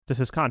This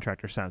is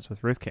Contractor Sense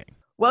with Ruth King.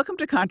 Welcome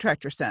to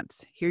Contractor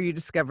Sense. Here you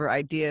discover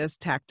ideas,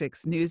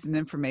 tactics, news, and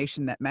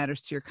information that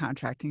matters to your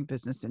contracting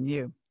business and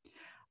you.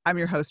 I'm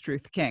your host,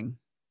 Ruth King.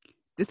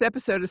 This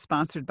episode is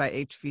sponsored by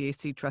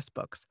HVAC Trust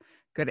Books.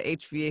 Go to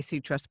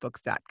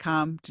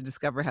hvactrustbooks.com to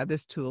discover how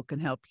this tool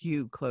can help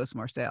you close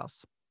more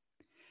sales.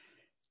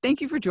 Thank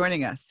you for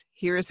joining us.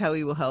 Here is how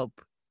we will help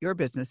your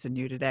business and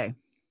you today.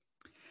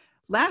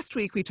 Last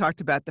week, we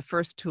talked about the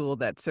first tool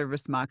that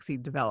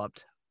ServiceMoxie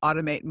developed,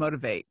 Automate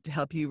Motivate, to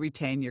help you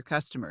retain your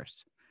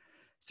customers.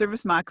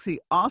 ServiceMoxie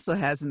also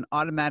has an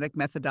automatic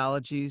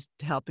methodologies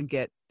to help and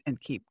get and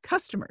keep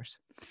customers.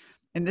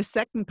 In this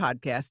second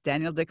podcast,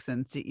 Daniel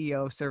Dixon,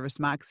 CEO of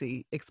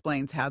ServiceMoxie,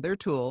 explains how their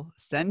tool,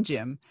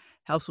 SendJim,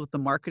 helps with the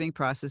marketing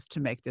process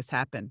to make this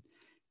happen.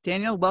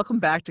 Daniel, welcome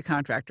back to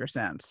Contractor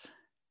Sense.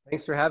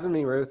 Thanks for having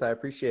me, Ruth. I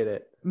appreciate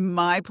it.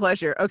 My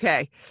pleasure.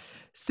 Okay.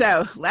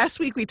 So last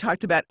week we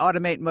talked about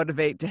Automate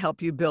Motivate to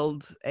help you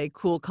build a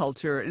cool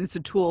culture, and it's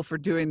a tool for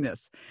doing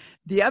this.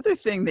 The other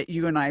thing that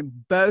you and I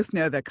both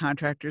know that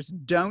contractors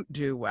don't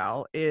do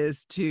well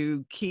is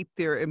to keep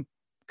their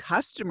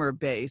customer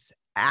base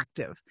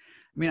active.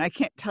 I mean, I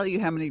can't tell you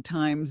how many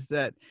times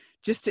that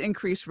just to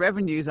increase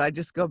revenues, I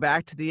just go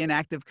back to the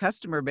inactive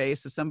customer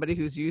base of somebody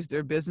who's used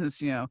their business,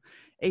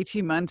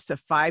 18 months to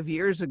 5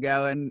 years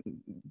ago, and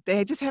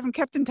they just haven't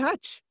kept in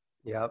touch.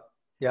 Yep.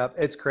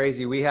 It's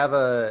crazy. We have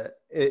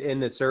in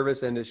the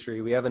service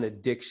industry, we have an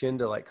addiction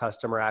to like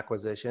customer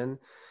acquisition,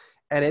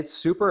 and it's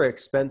super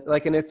expensive,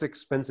 and it's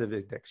expensive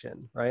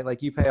addiction, right?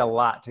 Like you pay a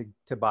lot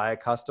to buy a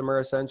customer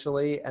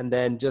essentially. And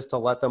then just to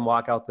let them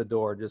walk out the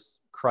door just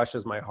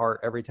crushes my heart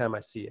every time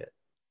I see it.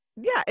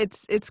 Yeah,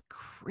 it's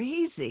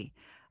crazy.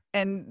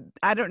 And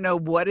I don't know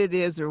what it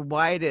is or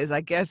why it is.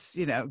 I guess,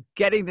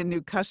 getting the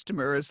new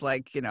customer is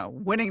like,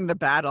 winning the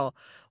battle,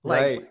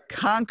 like Right.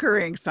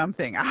 Conquering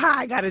something.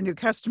 I got a new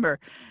customer.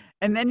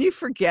 And then you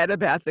forget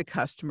about the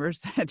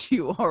customers that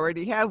you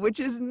already have, which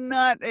is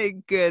not a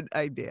good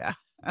idea.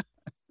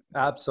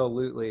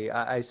 Absolutely.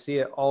 I see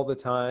it all the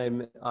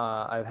time.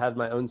 I've had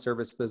my own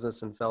service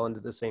business and fell into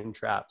the same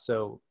trap.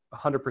 So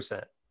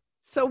 100%.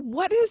 So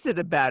what is it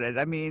about it?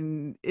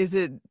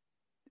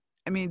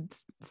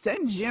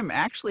 SendJim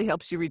actually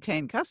helps you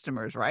retain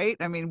customers, right?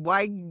 I mean,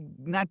 why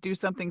not do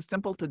something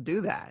simple to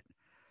do that?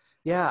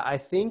 Yeah, I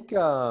think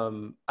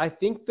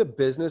the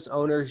business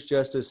owners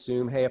just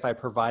assume, hey, if I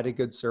provide a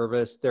good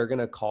service, they're going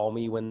to call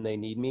me when they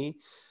need me,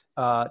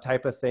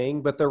 type of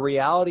thing. But the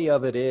reality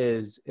of it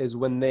is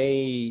when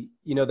they,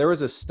 there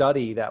was a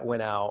study that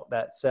went out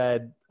that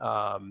said,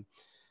 and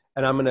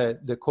I'm going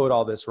to quote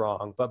all this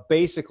wrong, but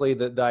basically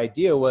the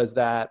idea was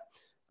that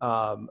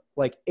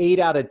like 8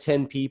 out of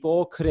 10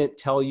 people couldn't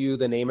tell you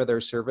the name of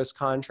their service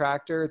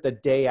contractor the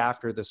day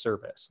after the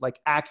service, like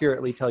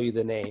accurately tell you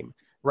the name,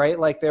 right?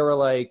 Like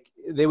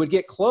they would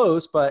get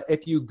close, but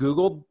if you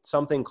Googled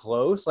something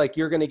close, like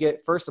you're going to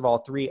get, first of all,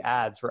 3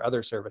 ads for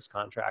other service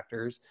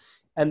contractors.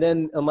 And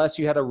then unless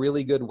you had a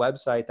really good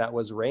website that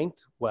was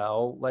ranked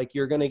well, like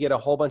you're going to get a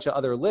whole bunch of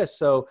other lists.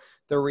 So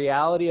the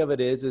reality of it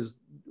is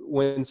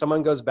when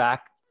someone goes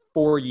back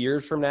 4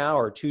 years from now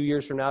or 2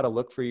 years from now to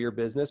look for your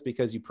business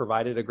because you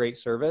provided a great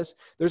service,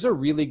 there's a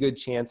really good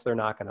chance they're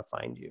not going to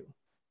find you.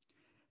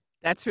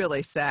 That's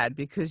really sad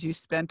because you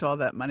spent all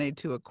that money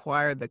to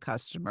acquire the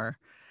customer.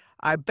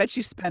 I bet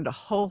you spend a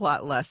whole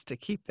lot less to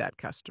keep that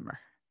customer.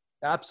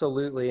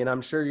 Absolutely. And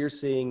I'm sure you're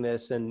seeing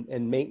this in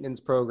maintenance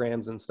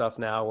programs and stuff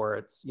now where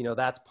it's,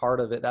 that's part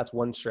of it. That's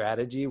one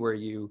strategy where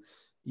you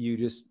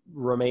just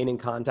remain in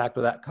contact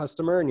with that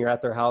customer and you're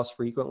at their house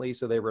frequently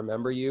so they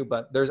remember you.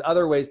 But there's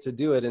other ways to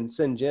do it. And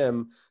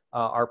SendJim,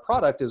 our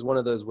product, is one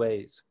of those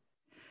ways.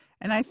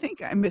 And I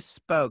think I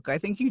misspoke. I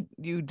think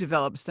you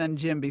developed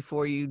SendJim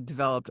before you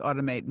developed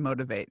Automate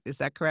Motivate. Is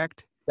that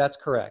correct? That's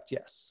correct.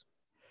 Yes.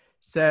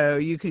 So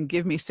you can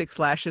give me 6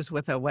 lashes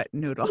with a wet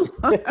noodle.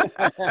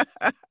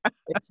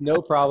 It's no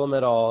problem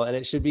at all. And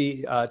it should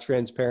be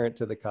transparent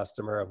to the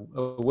customer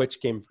of which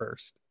came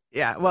first.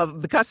 Yeah. Well,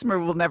 the customer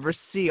will never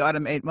see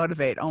Automate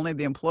Motivate. Only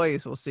the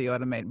employees will see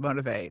Automate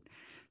Motivate.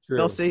 True.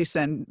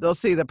 They'll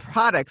see the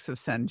products of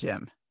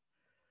SendJim.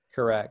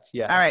 Correct.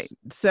 Yes. All right.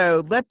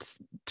 So let's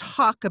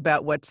talk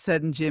about what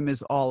SendJim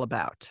is all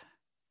about.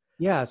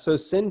 Yeah. So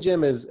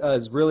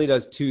SendJim really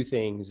does 2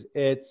 things.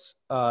 It's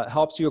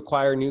helps you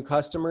acquire new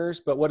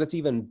customers, but what it's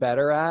even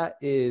better at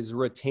is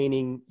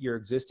retaining your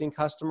existing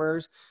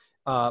customers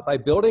by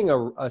building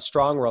a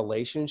strong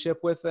relationship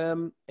with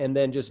them and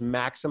then just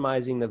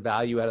maximizing the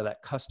value out of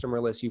that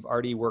customer list you've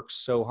already worked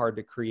so hard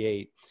to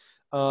create.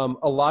 A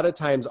lot of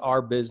times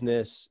our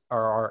business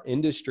or our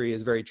industry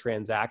is very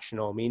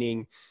transactional,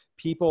 meaning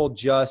people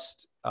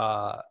just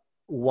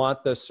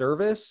want the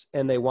service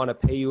and they want to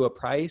pay you a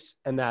price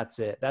and that's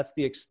it. That's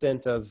the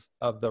extent of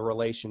the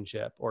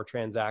relationship or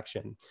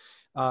transaction.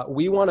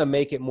 We want to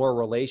make it more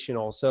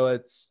relational. So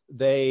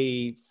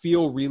they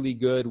feel really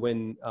good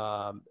when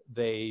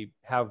they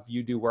have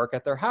you do work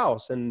at their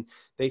house and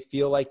they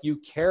feel like you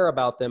care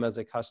about them as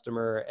a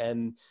customer.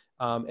 And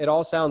it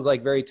all sounds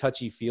like very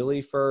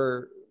touchy-feely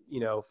for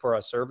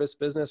a service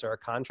business or a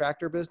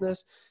contractor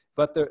business.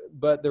 But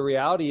the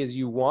reality is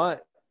you want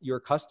your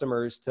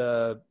customers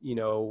to,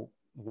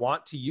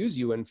 want to use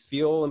you and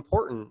feel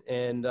important.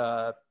 And,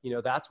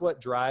 that's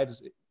what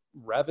drives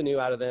revenue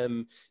out of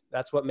them.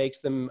 That's what makes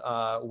them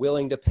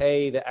willing to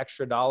pay the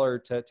extra dollar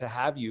to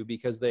have you,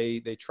 because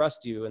they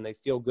trust you and they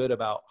feel good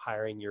about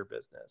hiring your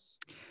business.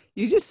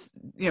 You just,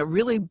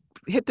 really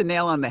hit the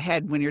nail on the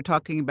head when you're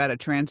talking about a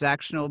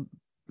transactional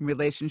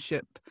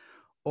relationship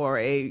or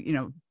a,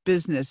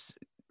 business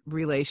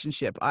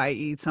relationship,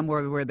 i.e.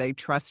 somewhere where they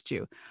trust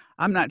you.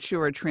 I'm not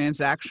sure a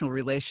transactional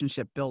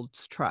relationship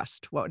builds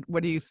trust.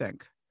 What do you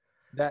think?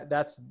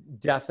 That's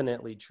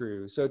definitely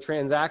true. So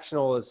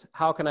transactional is,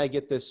 how can I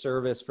get this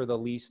service for the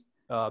least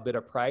bit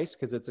of price,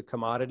 because it's a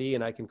commodity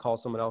and I can call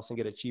someone else and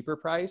get a cheaper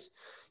price.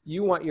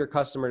 You want your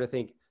customer to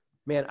think,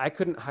 man, I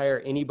couldn't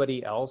hire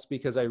anybody else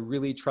because I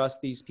really trust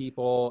these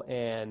people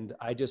and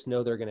I just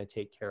know they're going to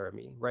take care of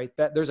me, right?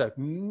 There's a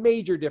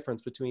major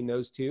difference between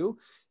those two.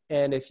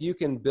 And if you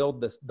can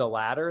build the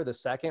latter, the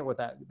second, with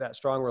that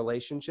strong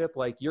relationship,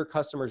 like, your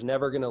customer's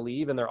never going to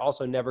leave, and they're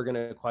also never going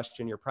to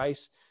question your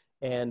price.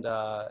 And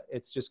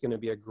it's just going to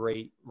be a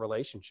great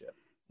relationship.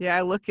 Yeah,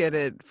 I look at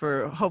it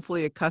for,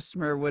 hopefully a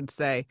customer would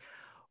say,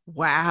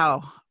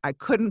 wow, I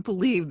couldn't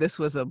believe this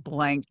was a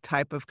blank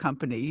type of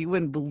company. You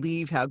wouldn't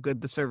believe how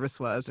good the service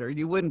was, or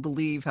you wouldn't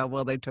believe how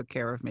well they took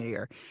care of me,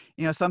 or,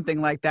 something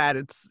like that.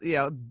 It's,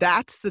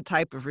 that's the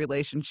type of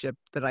relationship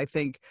that I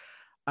think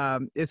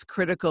is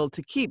critical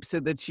to keep, so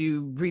that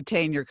you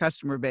retain your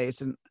customer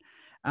base. And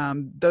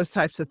those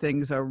types of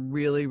things are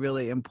really,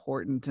 really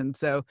important. And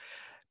so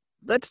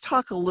let's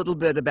talk a little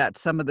bit about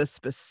some of the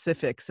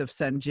specifics of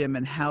SendJim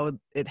and how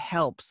it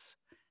helps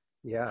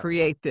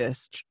create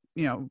this,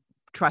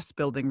 trust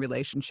building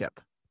relationship.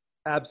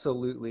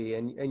 Absolutely.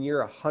 And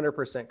you're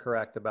 100%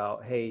 correct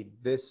about, hey,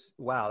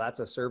 that's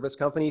a service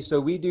company. So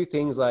we do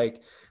things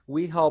like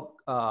we help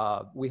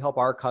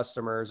our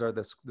customers, or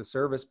the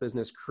service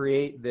business,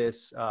 create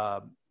this,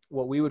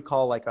 what we would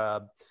call like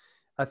a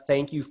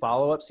thank you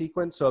follow-up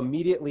sequence. So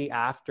immediately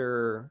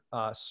after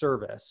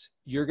service,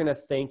 you're going to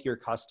thank your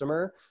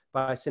customer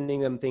by sending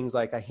them things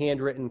like a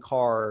handwritten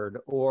card,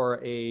 or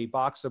a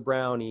box of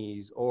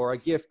brownies, or a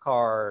gift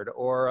card,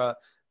 or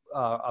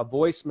a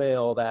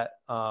voicemail that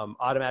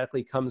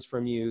automatically comes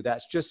from you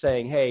that's just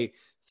saying, hey,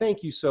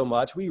 thank you so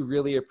much. We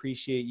really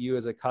appreciate you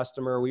as a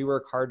customer. We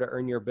work hard to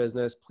earn your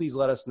business. Please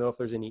let us know if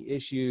there's any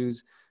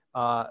issues.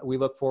 We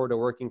look forward to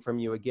working from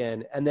you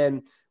again. And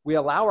then we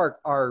allow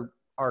our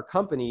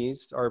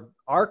companies, or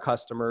our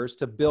customers,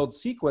 to build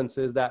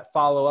sequences that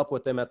follow up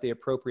with them at the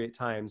appropriate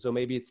time. So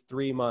maybe it's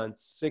 3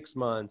 months, 6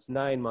 months,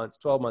 9 months,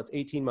 12 months,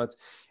 18 months.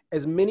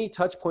 As many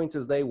touch points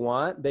as they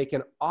want, they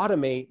can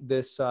automate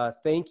this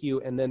thank you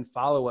and then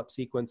follow-up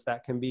sequence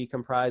that can be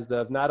comprised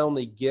of not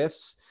only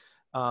gifts,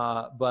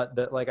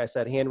 but like I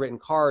said, handwritten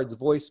cards,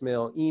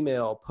 voicemail,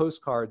 email,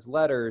 postcards,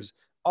 letters,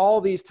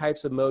 all these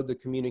types of modes of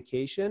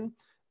communication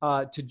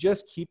to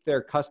just keep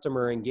their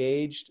customer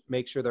engaged,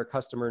 make sure their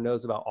customer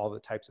knows about all the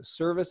types of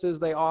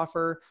services they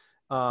offer.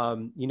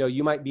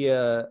 You might be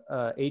a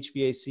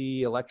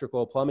HVAC,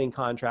 electrical, plumbing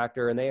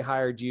contractor, and they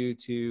hired you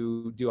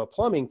to do a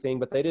plumbing thing,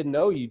 but they didn't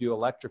know you do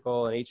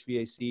electrical and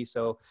HVAC.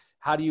 So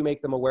how do you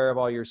make them aware of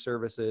all your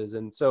services?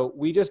 And so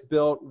we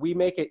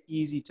make it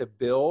easy to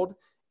build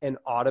and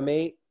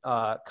automate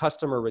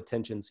customer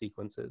retention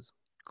sequences.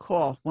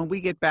 Cool. When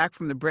we get back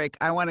from the break,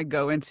 I want to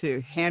go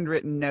into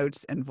handwritten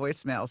notes and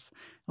voicemails,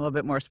 a little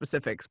bit more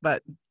specifics.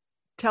 But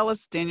tell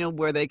us, Daniel,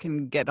 where they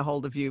can get a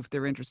hold of you if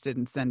they're interested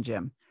in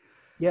SendJim.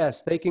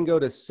 Yes, they can go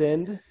to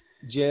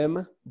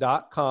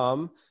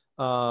sendjim.com,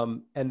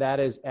 and that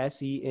is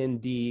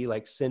SEND,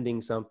 like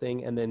sending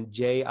something, and then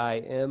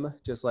JIM,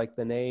 just like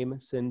the name,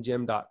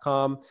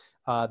 sendjim.com.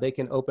 They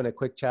can open a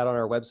quick chat on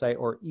our website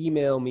or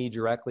email me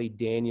directly,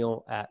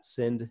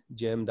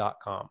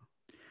 daniel@sendjim.com.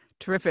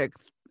 Terrific.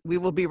 We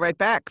will be right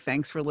back.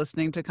 Thanks for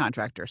listening to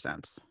Contractor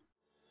Sense.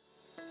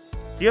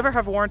 Do you ever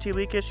have warranty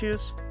leak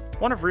issues?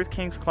 One of Ruth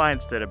King's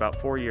clients did about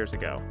 4 years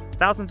ago.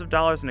 Thousands of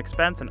dollars in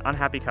expense and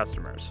unhappy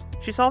customers.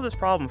 She solved this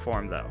problem for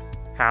him, though.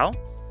 How?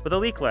 With a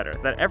leak letter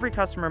that every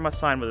customer must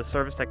sign when a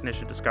service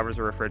technician discovers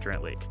a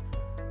refrigerant leak.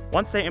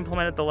 Once they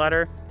implemented the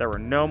letter, there were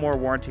no more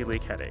warranty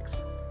leak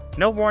headaches.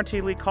 No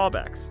warranty leak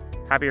callbacks.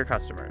 Happier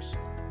customers.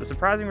 The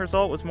surprising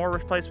result was more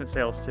replacement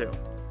sales, too.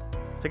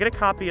 To get a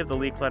copy of the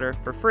leak letter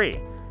for free,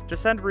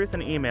 just send Ruth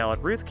an email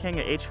at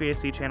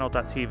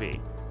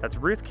ruthking@hvacchannel.tv. That's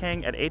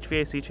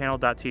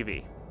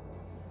ruthking@hvacchannel.tv.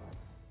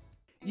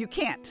 You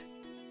can't.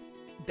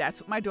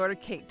 That's what my daughter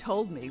Kate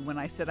told me when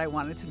I said I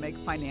wanted to make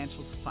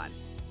financials fun.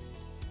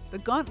 The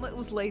gauntlet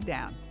was laid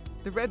down.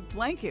 The red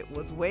blanket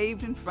was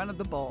waved in front of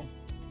the bowl.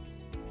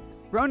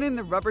 Ronan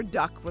the Rubber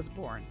Duck was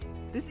born.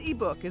 This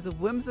ebook is a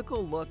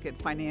whimsical look at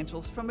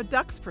financials from a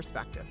duck's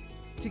perspective.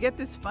 To get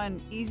this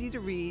fun,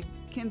 easy-to-read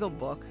Kindle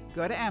book,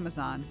 go to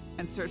Amazon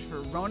and search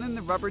for Ronan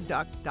the Rubber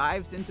Duck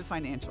Dives into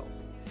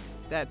Financials.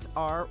 That's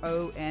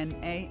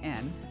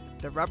RONAN,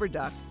 the Rubber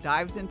Duck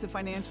Dives into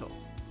Financials.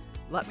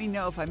 Let me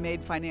know if I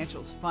made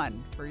financials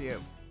fun for you.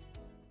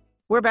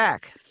 We're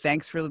back.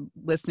 Thanks for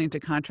listening to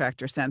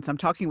Contractor Sense. I'm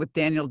talking with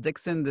Daniel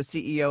Dixon, the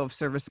CEO of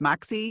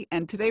ServiceMoxie,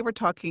 and today we're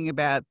talking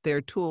about their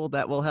tool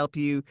that will help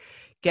you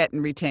get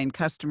and retain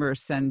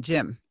customers,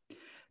 SendJim.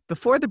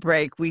 Before the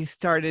break, we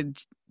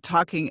started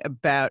talking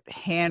about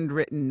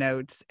handwritten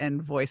notes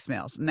and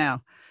voicemails.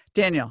 Now,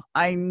 Daniel,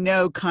 I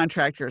know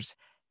contractors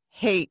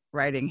hate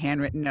writing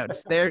handwritten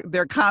notes.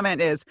 Their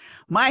comment is,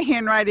 my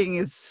handwriting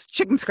is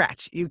chicken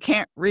scratch. You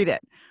can't read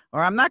it.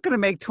 Or I'm not going to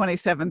make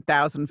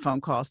 27,000 phone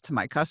calls to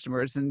my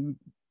customers. And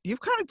you've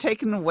kind of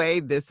taken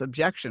away this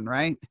objection,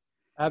 right?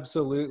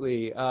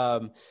 Absolutely.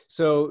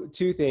 So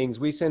two things.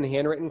 We send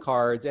handwritten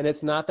cards, and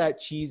it's not that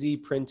cheesy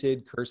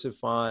printed cursive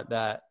font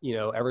that,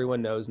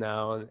 everyone knows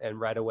now. And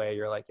right away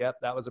you're like, yep,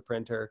 that was a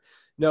printer.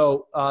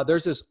 No,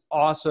 there's this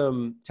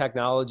awesome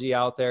technology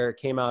out there.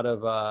 It came out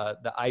of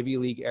the Ivy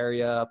League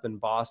area up in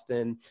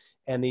Boston.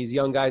 And these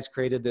young guys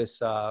created this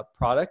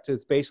product.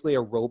 It's basically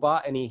a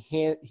robot. And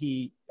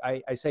the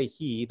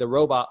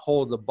robot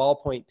holds a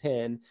ballpoint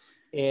pen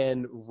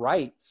and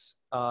writes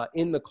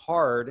in the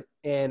card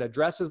and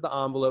addresses the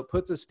envelope,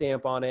 puts a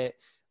stamp on it.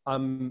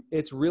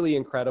 It's really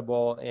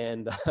incredible.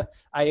 And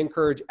I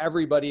encourage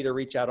everybody to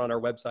reach out on our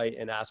website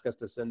and ask us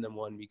to send them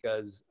one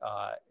because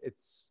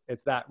it's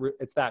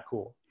that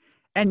cool.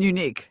 And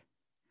unique.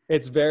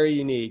 It's very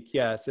unique.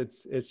 Yes.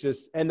 It's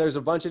just, and there's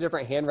a bunch of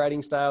different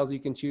handwriting styles you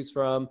can choose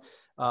from.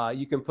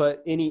 You can put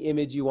any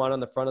image you want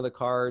on the front of the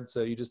card.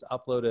 So you just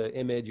upload an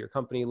image, your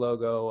company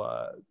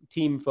logo,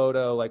 team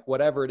photo, like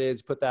whatever it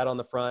is, put that on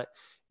the front.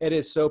 It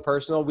is so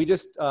personal. We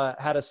just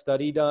had a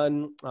study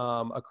done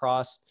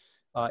across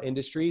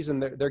industries,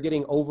 and they're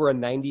getting over a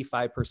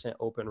 95%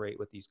 open rate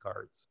with these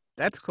cards.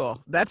 That's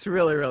cool. That's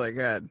really, really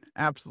good.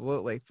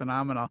 Absolutely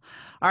phenomenal.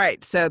 All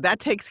right. So that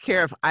takes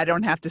care of, I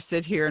don't have to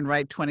sit here and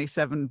write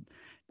 27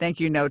 thank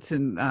you notes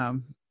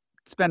and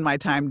spend my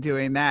time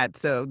doing that.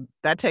 So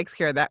that takes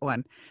care of that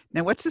one.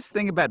 Now, what's this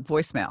thing about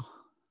voicemail?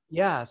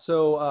 Yeah.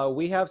 So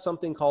we have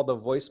something called the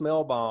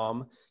Voicemail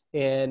Bomb.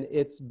 And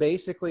it's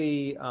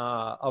basically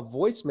a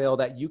voicemail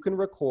that you can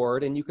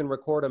record, and you can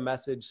record a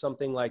message,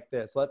 something like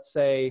this. Let's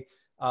say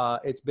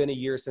it's been a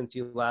year since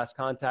you last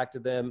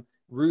contacted them.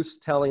 Ruth's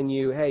telling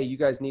you, hey, you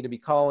guys need to be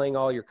calling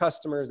all your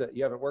customers that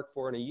you haven't worked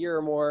for in a year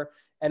or more.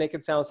 And it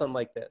could sound something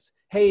like this.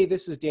 Hey,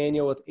 this is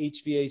Daniel with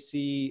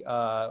HVAC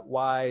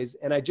Wise.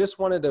 And I just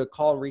wanted to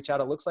call and reach out.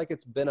 It looks like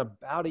it's been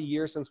about a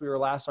year since we were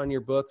last on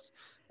your books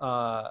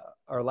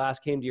or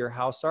last came to your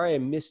house. Sorry, I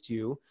missed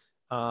you.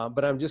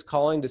 But I'm just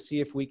calling to see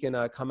if we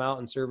can come out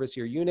and service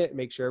your unit,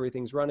 make sure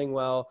everything's running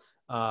well.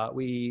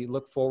 We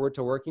look forward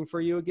to working for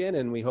you again,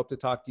 and we hope to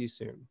talk to you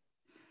soon.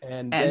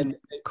 And then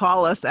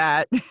call us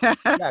at.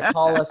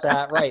 Call us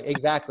at, right,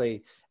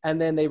 exactly.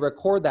 And then they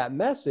record that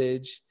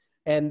message.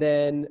 And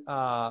then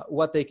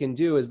what they can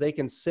do is they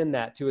can send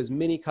that to as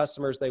many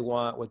customers they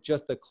want with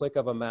just the click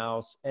of a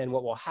mouse. And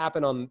what will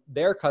happen on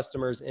their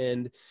customers'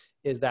 end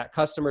is that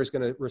customer is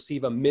going to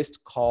receive a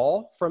missed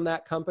call from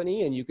that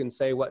company, and you can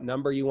say what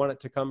number you want it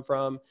to come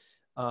from.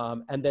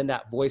 And then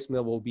that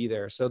voicemail will be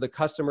there. So the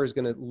customer is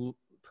going to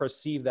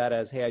perceive that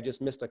as, hey, I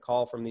just missed a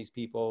call from these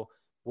people.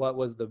 What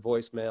was the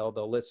voicemail?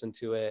 They'll listen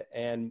to it.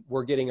 And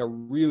we're getting a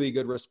really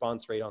good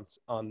response rate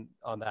on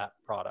that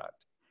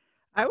product.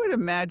 I would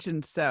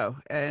imagine so.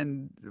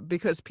 And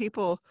because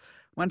people,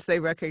 once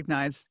they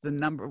recognize the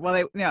number,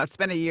 well, it's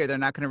been a year, they're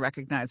not going to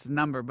recognize the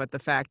number, but the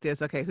fact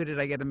is, okay, who did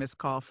I get a missed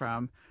call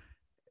from?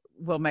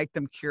 Will make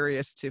them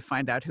curious to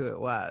find out who it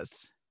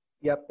was.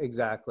 Yep,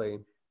 exactly.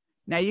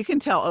 Now you can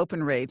tell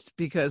open rates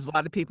because a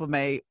lot of people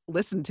may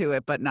listen to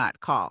it, but not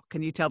call.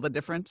 Can you tell the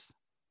difference?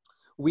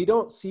 We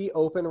don't see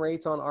open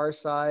rates on our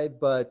side,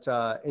 but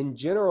in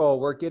general,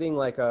 we're getting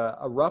like a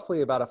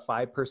roughly about a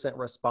 5%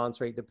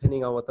 response rate,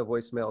 depending on what the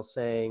voicemail is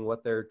saying,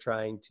 what they're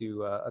trying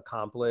to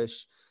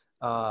accomplish.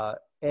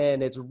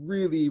 And it's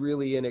really,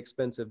 really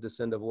inexpensive to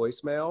send a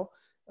voicemail.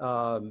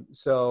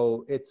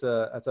 So it's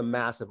a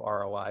massive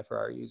ROI for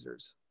our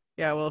users.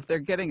 Yeah. Well, if they're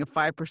getting a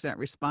 5%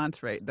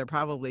 response rate, they're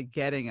probably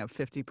getting a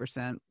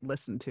 50%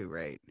 listen to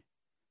rate.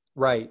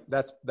 Right.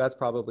 That's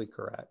probably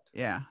correct.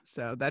 Yeah.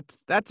 So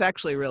that's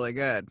actually really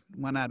good.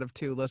 1 out of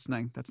 2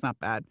 listening. That's not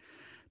bad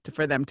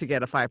for them to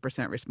get a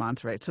 5%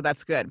 response rate. So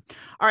that's good.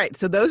 All right.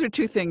 So those are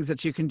 2 things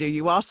that you can do.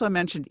 You also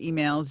mentioned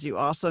emails. You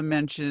also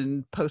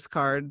mentioned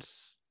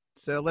postcards.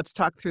 So let's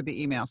talk through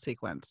the email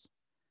sequence.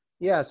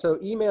 Yeah, so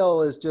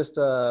email is just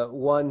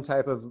one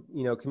type of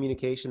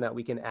communication that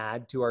we can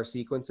add to our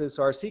sequences.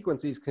 So our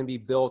sequences can be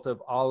built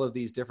of all of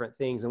these different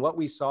things. And what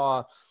we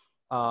saw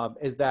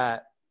is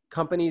that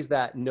companies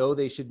that know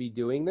they should be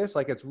doing this,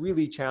 like it's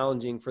really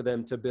challenging for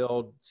them to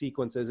build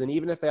sequences. And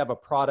even if they have a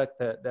product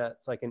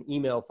that's like an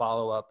email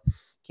follow-up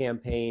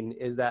campaign,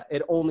 is that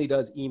it only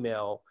does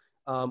email.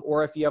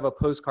 Or if you have a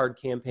postcard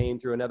campaign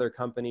through another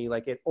company,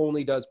 like it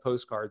only does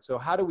postcards. So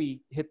how do we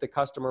hit the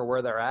customer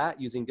where they're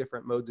at using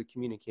different modes of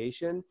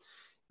communication?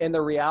 And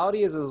the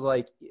reality is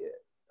like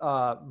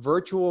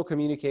virtual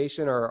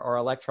communication or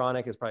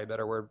electronic is probably a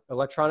better word.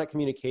 Electronic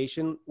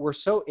communication, we're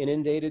so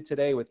inundated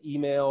today with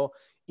email.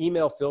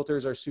 Email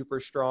filters are super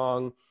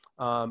strong.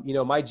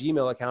 My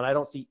Gmail account, I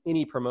don't see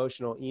any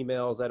promotional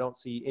emails. I don't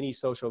see any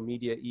social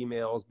media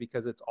emails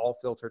because it's all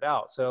filtered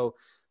out. So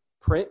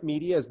print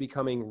media is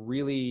becoming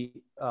really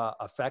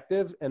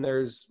effective, and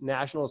there's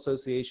national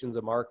associations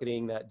of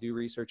marketing that do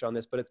research on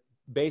this, but it's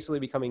basically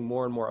becoming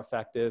more and more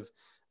effective,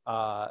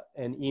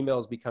 and email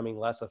is becoming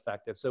less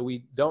effective. So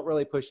we don't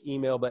really push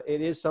email, but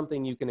it is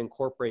something you can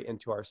incorporate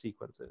into our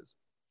sequences.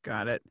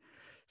 Got it.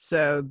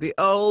 So the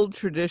old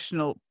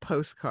traditional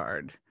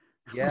postcard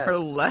or Yes.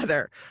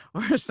 letter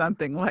or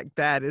something like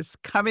that is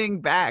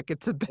coming back.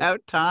 It's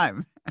about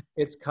time.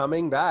 It's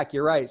coming back.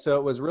 You're right. So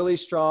it was really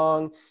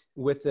strong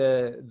with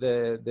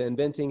the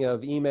inventing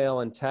of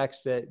email and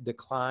text that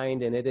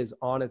declined, and it is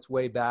on its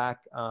way back.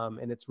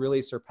 And it's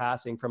really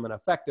surpassing from an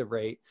effective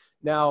rate.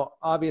 Now,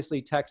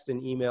 obviously text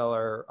and email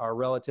are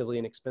relatively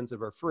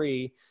inexpensive or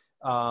free.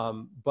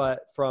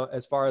 But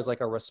as far as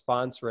like a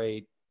response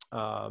rate,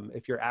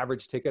 if your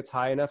average ticket's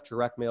high enough,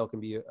 direct mail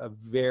can be a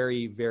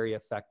very, very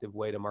effective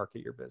way to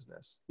market your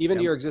business, even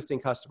to your existing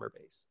customer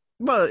base.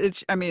 Well,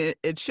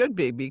 it should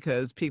be,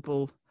 because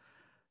people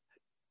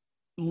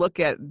look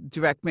at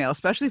direct mail,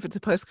 especially if it's a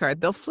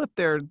postcard. They'll flip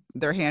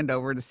their hand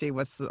over to see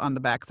what's on the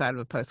back side of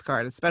a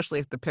postcard, especially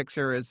if the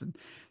picture is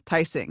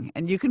enticing.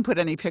 And you can put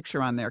any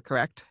picture on there,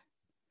 correct?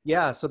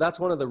 Yeah, so that's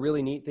one of the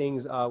really neat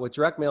things with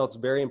direct mail. It's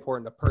very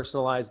important to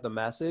personalize the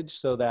message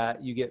so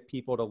that you get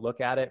people to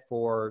look at it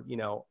for,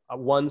 a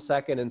 1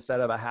 second instead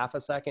of a half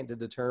a second to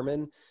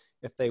determine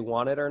if they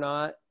want it or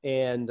not.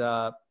 And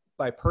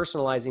by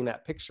personalizing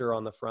that picture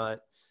on the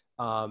front,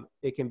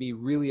 it can be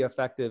really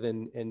effective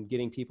in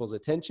getting people's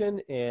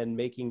attention and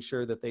making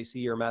sure that they see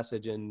your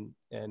message and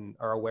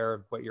are aware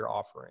of what you're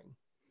offering.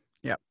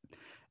 Yep.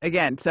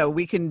 Again, so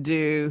we can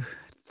do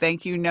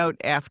thank you note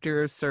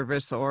after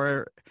service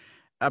or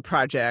a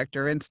project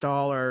or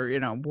install or,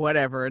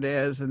 whatever it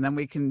is. And then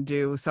we can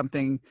do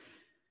something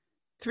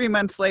 3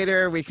 months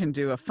later, we can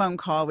do a phone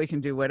call, we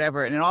can do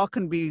whatever, and it all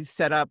can be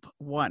set up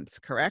once,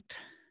 correct?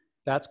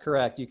 That's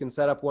correct. You can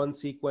set up one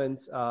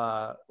sequence.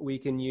 We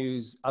can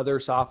use other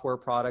software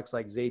products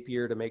like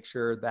Zapier to make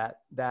sure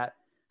that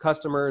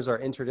customers are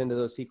entered into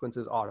those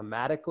sequences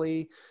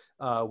automatically.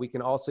 We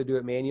can also do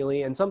it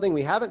manually. And something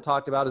we haven't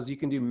talked about is you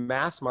can do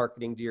mass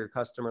marketing to your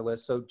customer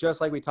list. So just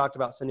like we talked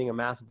about sending a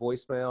mass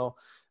voicemail,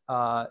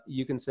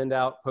 you can send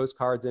out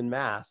postcards in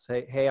mass.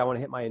 Hey, I want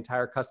to hit my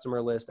entire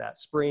customer list at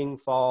spring,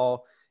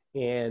 fall,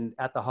 and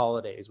at the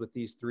holidays with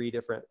these 3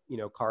 different,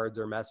 cards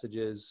or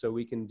messages. So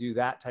we can do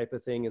that type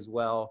of thing as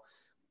well.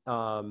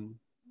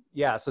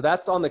 So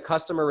that's on the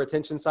customer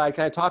retention side.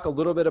 Can I talk a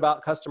little bit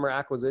about customer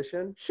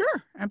acquisition?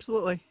 Sure,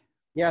 absolutely.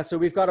 Yeah, so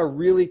we've got a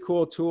really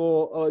cool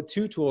tool,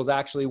 2 tools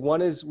actually.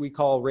 One is we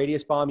call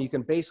Radius Bomb. You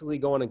can basically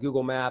go on a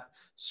Google map,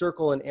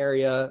 circle an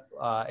area.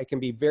 It can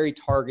be very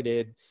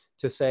targeted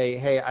to say,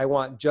 hey, I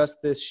want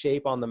just this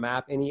shape on the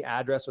map, any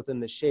address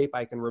within the shape.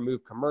 I can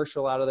remove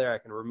commercial out of there. I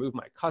can remove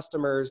my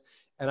customers.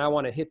 And I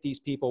want to hit these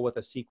people with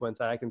a sequence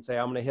that I can say,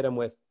 I'm going to hit them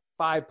with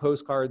 5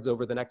 postcards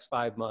over the next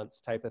 5 months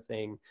type of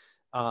thing.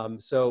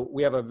 So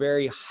we have a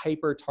very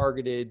hyper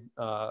targeted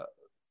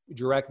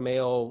direct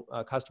mail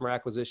customer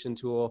acquisition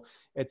tool.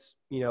 It's,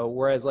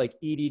 whereas like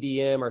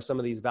EDDM or some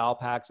of these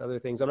Valpaks, other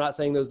things, I'm not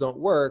saying those don't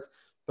work,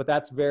 but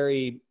that's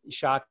very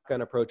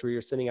shotgun approach where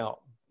you're sending out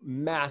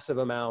massive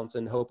amounts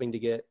and hoping to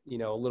get,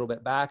 a little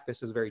bit back.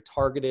 This is very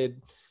targeted,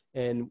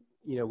 and,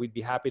 we'd be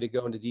happy to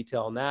go into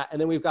detail on that.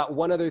 And then we've got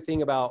one other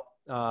thing about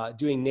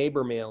doing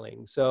neighbor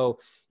mailing. So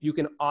you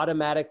can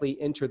automatically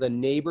enter the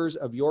neighbors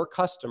of your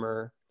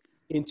customer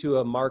into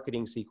a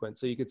marketing sequence.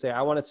 So you could say,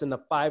 I want to send the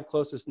 5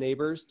 closest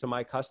neighbors to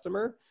my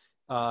customer,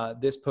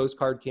 this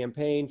postcard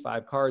campaign,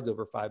 5 cards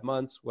over 5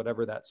 months,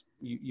 whatever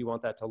you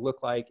want that to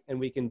look like. And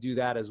we can do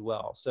that as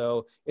well.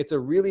 So it's a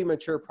really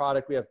mature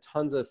product. We have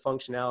tons of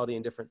functionality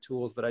and different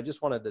tools, but I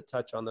just wanted to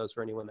touch on those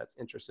for anyone that's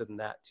interested in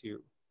that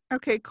too.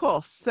 Okay,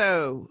 cool.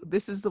 So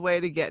this is the way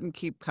to get and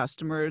keep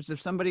customers.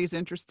 If somebody's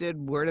interested,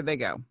 where do they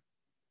go?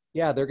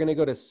 Yeah, they're going to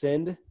go to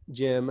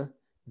sendjim.com.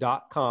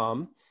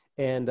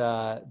 And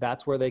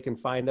that's where they can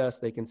find us.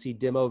 They can see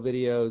demo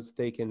videos.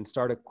 They can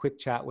start a quick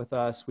chat with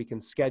us. We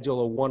can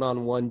schedule a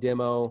one-on-one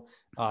demo.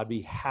 I'd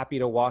be happy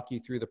to walk you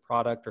through the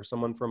product, or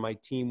someone from my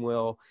team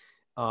will.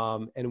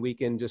 And we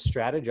can just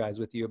strategize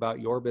with you about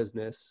your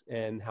business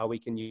and how we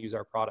can use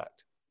our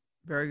product.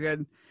 Very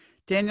good.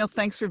 Daniel,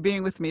 thanks for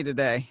being with me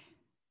today.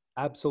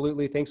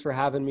 Absolutely. Thanks for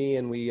having me.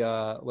 And we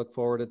look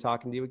forward to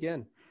talking to you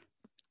again.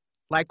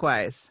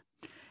 Likewise.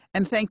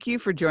 And thank you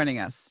for joining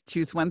us.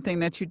 Choose one thing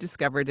that you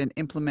discovered and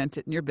implement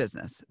it in your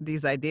business.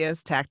 These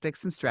ideas,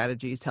 tactics, and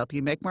strategies help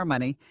you make more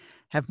money,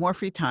 have more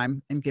free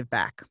time, and give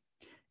back.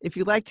 If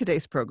you like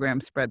today's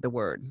program, spread the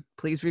word.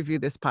 Please review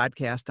this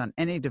podcast on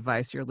any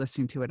device you're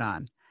listening to it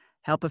on.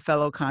 Help a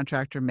fellow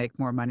contractor make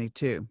more money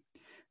too.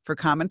 For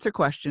comments or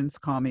questions,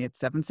 call me at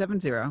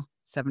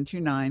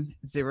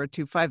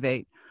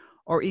 770-729-0258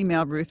 or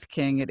email Ruth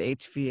King at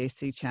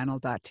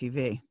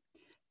hvacchannel.tv.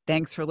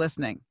 Thanks for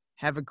listening.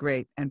 Have a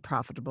great and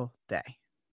profitable day.